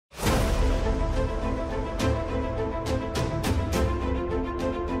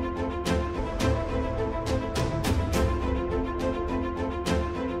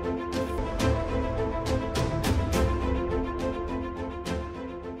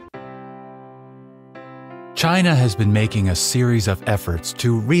China has been making a series of efforts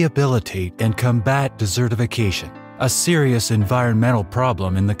to rehabilitate and combat desertification, a serious environmental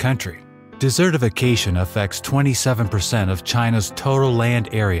problem in the country. Desertification affects 27% of China's total land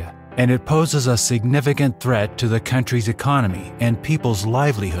area, and it poses a significant threat to the country's economy and people's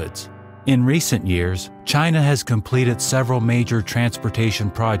livelihoods. In recent years, China has completed several major transportation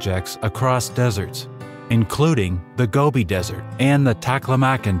projects across deserts, including the Gobi Desert and the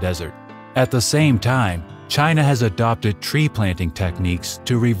Taklamakan Desert. At the same time, China has adopted tree planting techniques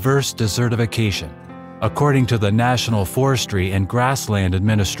to reverse desertification. According to the National Forestry and Grassland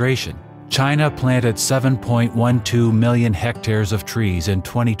Administration, China planted 7.12 million hectares of trees in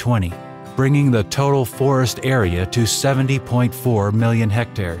 2020, bringing the total forest area to 70.4 million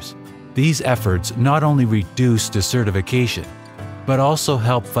hectares. These efforts not only reduce desertification, but also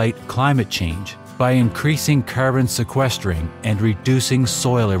help fight climate change by increasing carbon sequestering and reducing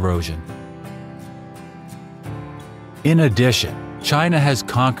soil erosion. In addition, China has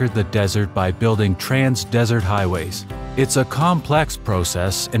conquered the desert by building trans-desert highways. It's a complex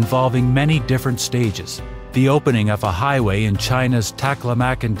process involving many different stages. The opening of a highway in China's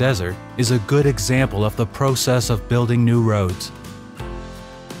Taklamakan Desert is a good example of the process of building new roads.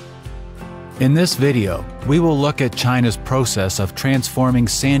 In this video, we will look at China's process of transforming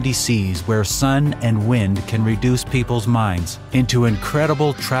sandy seas where sun and wind can reduce people's minds into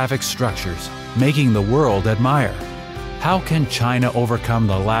incredible traffic structures, making the world admire. How can China overcome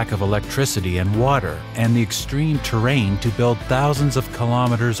the lack of electricity and water and the extreme terrain to build thousands of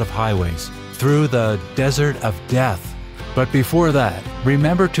kilometers of highways through the Desert of Death? But before that,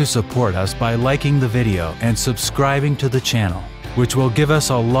 remember to support us by liking the video and subscribing to the channel, which will give us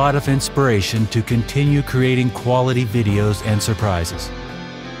a lot of inspiration to continue creating quality videos and surprises.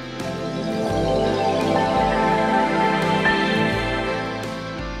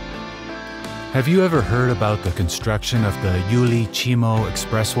 Have you ever heard about the construction of the Yuli-Qimo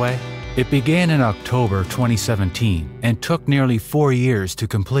Expressway? It began in October 2017 and took nearly 4 years to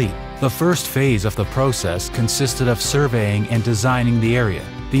complete. The first phase of the process consisted of surveying and designing the area.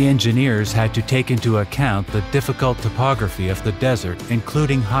 The engineers had to take into account the difficult topography of the desert,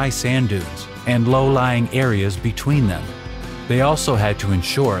 including high sand dunes and low-lying areas between them. They also had to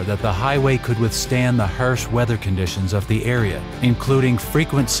ensure that the highway could withstand the harsh weather conditions of the area, including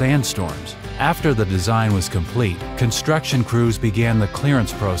frequent sandstorms. After the design was complete, construction crews began the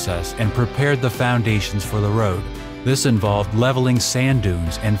clearance process and prepared the foundations for the road. This involved leveling sand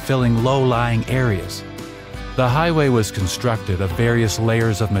dunes and filling low-lying areas. The highway was constructed of various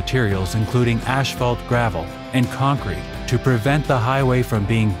layers of materials including asphalt, gravel, and concrete to prevent the highway from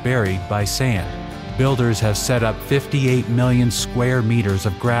being buried by sand. Builders have set up 58 million square meters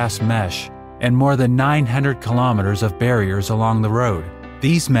of grass mesh and more than 900 kilometers of barriers along the road.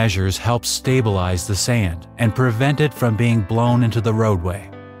 These measures help stabilize the sand and prevent it from being blown into the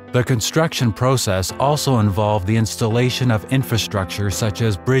roadway. The construction process also involved the installation of infrastructure such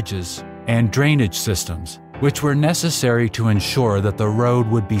as bridges and drainage systems, which were necessary to ensure that the road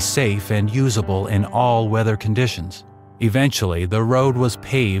would be safe and usable in all weather conditions. Eventually, the road was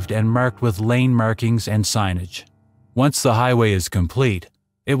paved and marked with lane markings and signage. Once the highway is complete,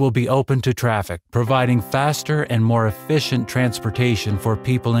 it will be open to traffic, providing faster and more efficient transportation for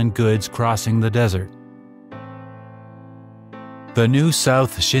people and goods crossing the desert. The new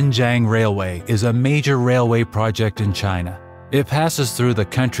South Xinjiang Railway is a major railway project in China. It passes through the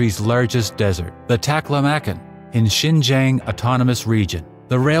country's largest desert, the Taklamakan, in Xinjiang Autonomous Region.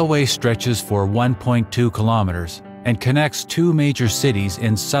 The railway stretches for 1.2 kilometers and connects two major cities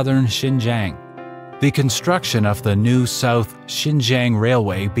in southern Xinjiang. The construction of the new South Xinjiang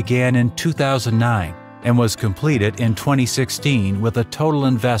Railway began in 2009 and was completed in 2016 with a total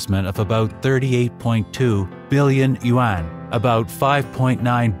investment of about 38.2 billion yuan, about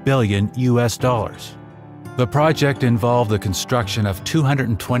 $5.9 billion US dollars. The project involved the construction of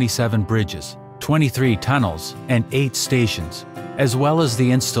 227 bridges, 23 tunnels, and 8 stations, as well as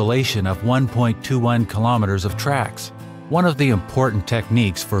the installation of 1.21 kilometers of tracks. One of the important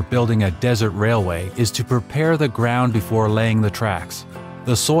techniques for building a desert railway is to prepare the ground before laying the tracks.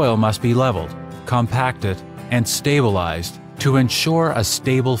 The soil must be leveled, compacted, and stabilized to ensure a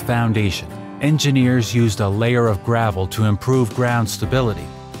stable foundation. Engineers used a layer of gravel to improve ground stability.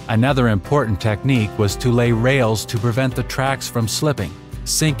 Another important technique was to lay rails to prevent the tracks from slipping,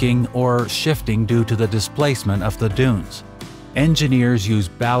 sinking, or shifting due to the displacement of the dunes. Engineers use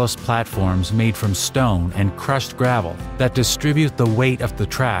ballast platforms made from stone and crushed gravel that distribute the weight of the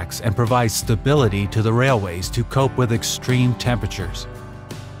tracks and provide stability to the railways to cope with extreme temperatures.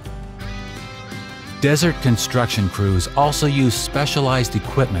 Desert construction crews also use specialized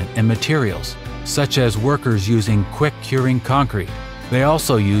equipment and materials such as workers using quick-curing concrete. They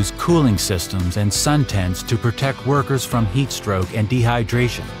also use cooling systems and sun tents to protect workers from heat stroke and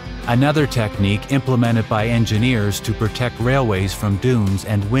dehydration. Another technique implemented by engineers to protect railways from dunes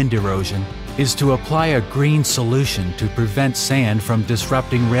and wind erosion is to apply a green solution to prevent sand from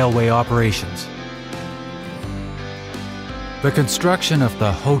disrupting railway operations. The construction of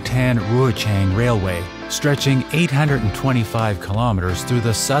the Hotan-Ruochang Railway, stretching 825 kilometers through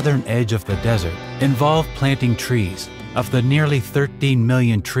the southern edge of the desert, involved planting trees. Of the nearly 13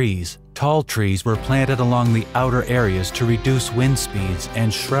 million trees, tall trees were planted along the outer areas to reduce wind speeds,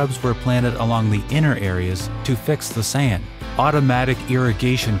 and shrubs were planted along the inner areas to fix the sand. Automatic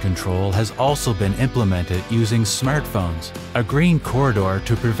irrigation control has also been implemented using smartphones. A green corridor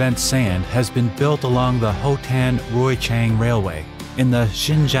to prevent sand has been built along the Hotan-Ruochang Railway in the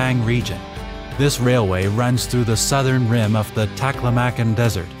Xinjiang region. This railway runs through the southern rim of the Taklamakan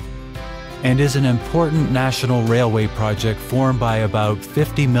Desert and is an important national railway project formed by about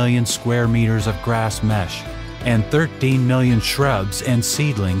 50 million square meters of grass mesh and 13 million shrubs and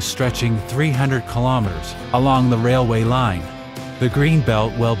seedlings stretching 300 kilometers along the railway line. The green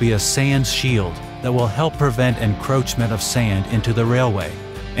belt will be a sand shield that will help prevent encroachment of sand into the railway,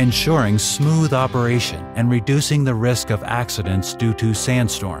 ensuring smooth operation and reducing the risk of accidents due to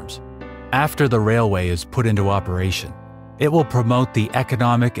sandstorms. After the railway is put into operation, it will promote the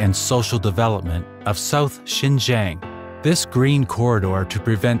economic and social development of South Xinjiang. This green corridor to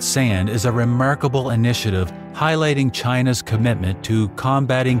prevent sand is a remarkable initiative highlighting China's commitment to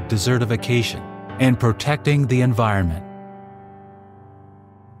combating desertification and protecting the environment.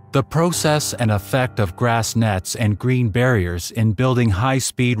 The process and effect of grass nets and green barriers in building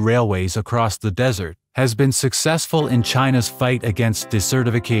high-speed railways across the desert has been successful in China's fight against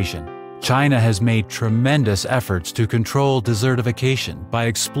desertification. China has made tremendous efforts to control desertification by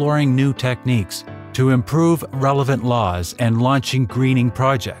exploring new techniques, to improve relevant laws and launching greening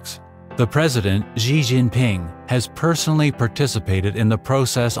projects. The President, Xi Jinping, has personally participated in the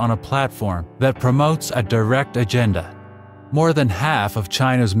process on a platform that promotes a direct agenda. More than half of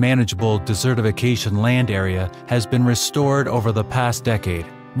China's manageable desertification land area has been restored over the past decade,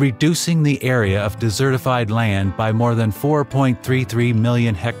 reducing the area of desertified land by more than 4.33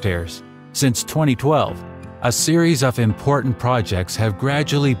 million hectares. Since 2012, a series of important projects have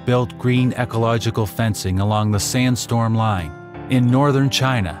gradually built green ecological fencing along the sandstorm line in northern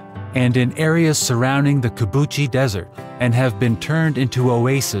China and in areas surrounding the Kabuchi Desert, and have been turned into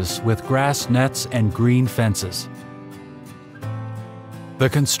oases with grass nets and green fences. The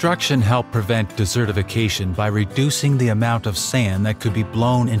construction helped prevent desertification by reducing the amount of sand that could be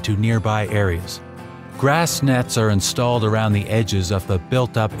blown into nearby areas. Grass nets are installed around the edges of the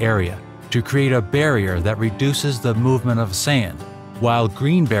built-up area to create a barrier that reduces the movement of sand, while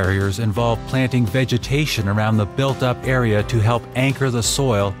green barriers involve planting vegetation around the built-up area to help anchor the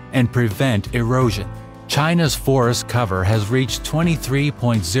soil and prevent erosion. China's forest cover has reached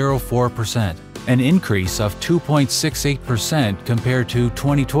 23.04%, an increase of 2.68% compared to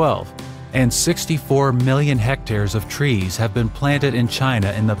 2012, and 64 million hectares of trees have been planted in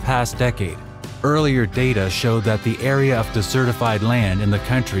China in the past decade. Earlier data showed that the area of desertified land in the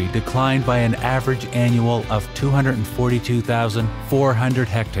country declined by an average annual of 242,400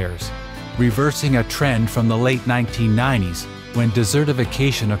 hectares, reversing a trend from the late 1990s when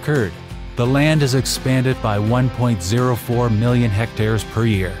desertification occurred. The land is expanded by 1.04 million hectares per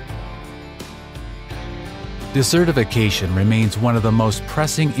year. Desertification remains one of the most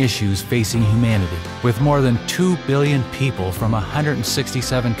pressing issues facing humanity, with more than 2 billion people from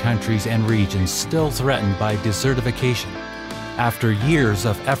 167 countries and regions still threatened by desertification. After years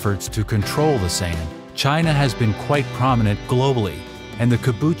of efforts to control the sand, China has been quite prominent globally, and the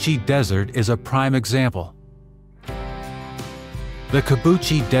Kabuchi Desert is a prime example. The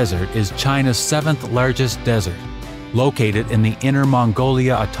Kabuchi Desert is China's 7th largest desert, located in the Inner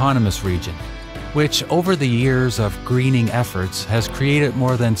Mongolia Autonomous Region, which over the years of greening efforts has created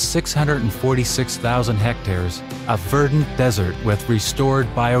more than 646,000 hectares of verdant desert with restored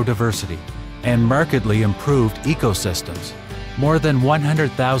biodiversity and markedly improved ecosystems. More than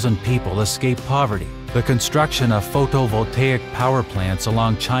 100,000 people escape poverty. The construction of photovoltaic power plants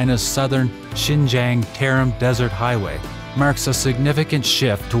along China's southern Xinjiang-Tarim Desert Highway marks a significant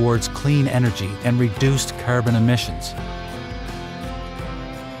shift towards clean energy and reduced carbon emissions.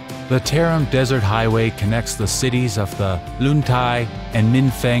 The Tarim Desert Highway connects the cities of the Luntai and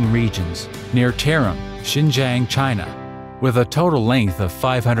Minfeng regions near Tarim, Xinjiang, China, with a total length of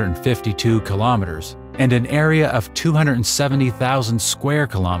 552 kilometers and an area of 270,000 square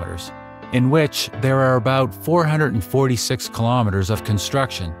kilometers, in which there are about 446 kilometers of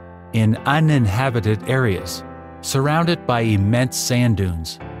construction in uninhabited areas, surrounded by immense sand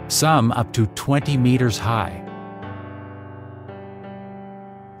dunes, some up to 20 meters high.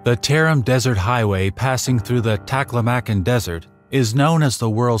 The Tarim Desert Highway passing through the Taklamakan Desert is known as the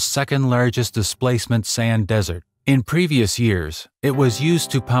world's second largest displacement sand desert. In previous years, it was used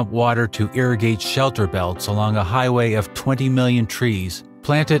to pump water to irrigate shelter belts along a highway of 20 million trees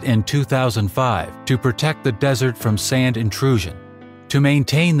planted in 2005 to protect the desert from sand intrusion. To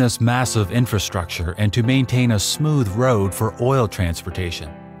maintain this massive infrastructure and to maintain a smooth road for oil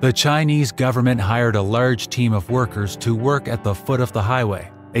transportation, the Chinese government hired a large team of workers to work at the foot of the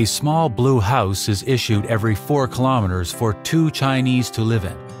highway. A small blue house is issued every 4 kilometers for 2 Chinese to live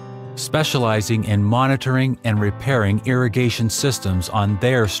in, specializing in monitoring and repairing irrigation systems on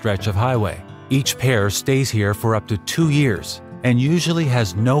their stretch of highway. Each pair stays here for up to 2 years and usually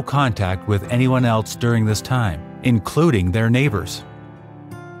has no contact with anyone else during this time, including their neighbors.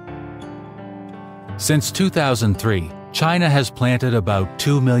 Since 2003, China has planted about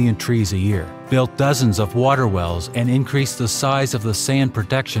 2 million trees a year, built dozens of water wells, and increased the size of the sand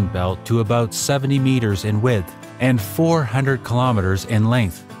protection belt to about 70 meters in width and 400 kilometers in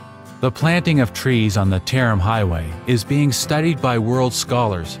length. The planting of trees on the Tarim Highway is being studied by world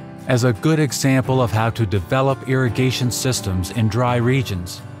scholars as a good example of how to develop irrigation systems in dry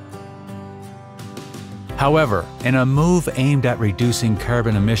regions. However, in a move aimed at reducing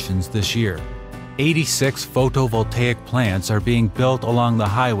carbon emissions this year, 86 photovoltaic plants are being built along the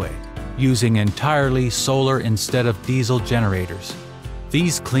highway, using entirely solar instead of diesel generators.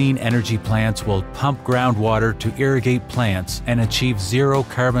 These clean energy plants will pump groundwater to irrigate plants and achieve zero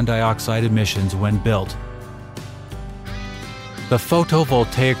carbon dioxide emissions when built. The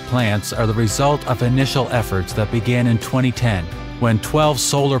photovoltaic plants are the result of initial efforts that began in 2010, when 12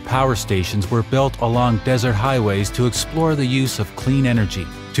 solar power stations were built along desert highways to explore the use of clean energy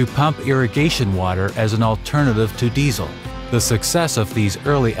to pump irrigation water as an alternative to diesel. The success of these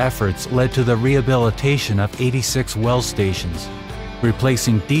early efforts led to the rehabilitation of 86 well stations,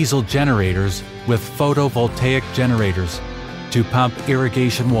 replacing diesel generators with photovoltaic generators to pump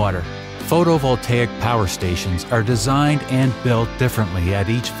irrigation water. Photovoltaic power stations are designed and built differently at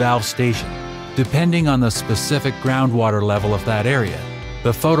each valve station, depending on the specific groundwater level of that area.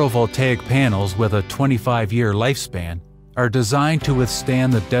 The photovoltaic panels, with a 25-year lifespan, are designed to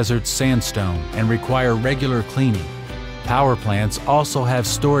withstand the desert's sandstone and require regular cleaning. Power plants also have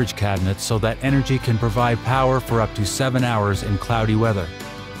storage cabinets so that energy can provide power for up to 7 hours in cloudy weather.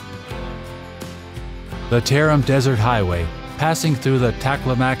 The Tarim Desert Highway, passing through the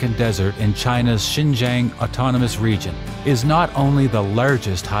Taklamakan Desert in China's Xinjiang Autonomous Region, is not only the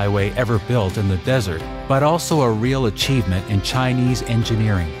largest highway ever built in the desert, but also a real achievement in Chinese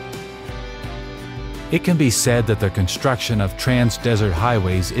engineering. It can be said that the construction of trans-desert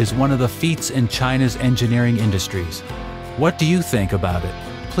highways is one of the feats in China's engineering industries. What do you think about it?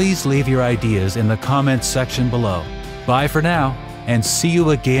 Please leave your ideas in the comments section below. Bye for now, and see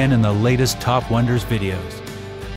you again in the latest Top Wonders videos.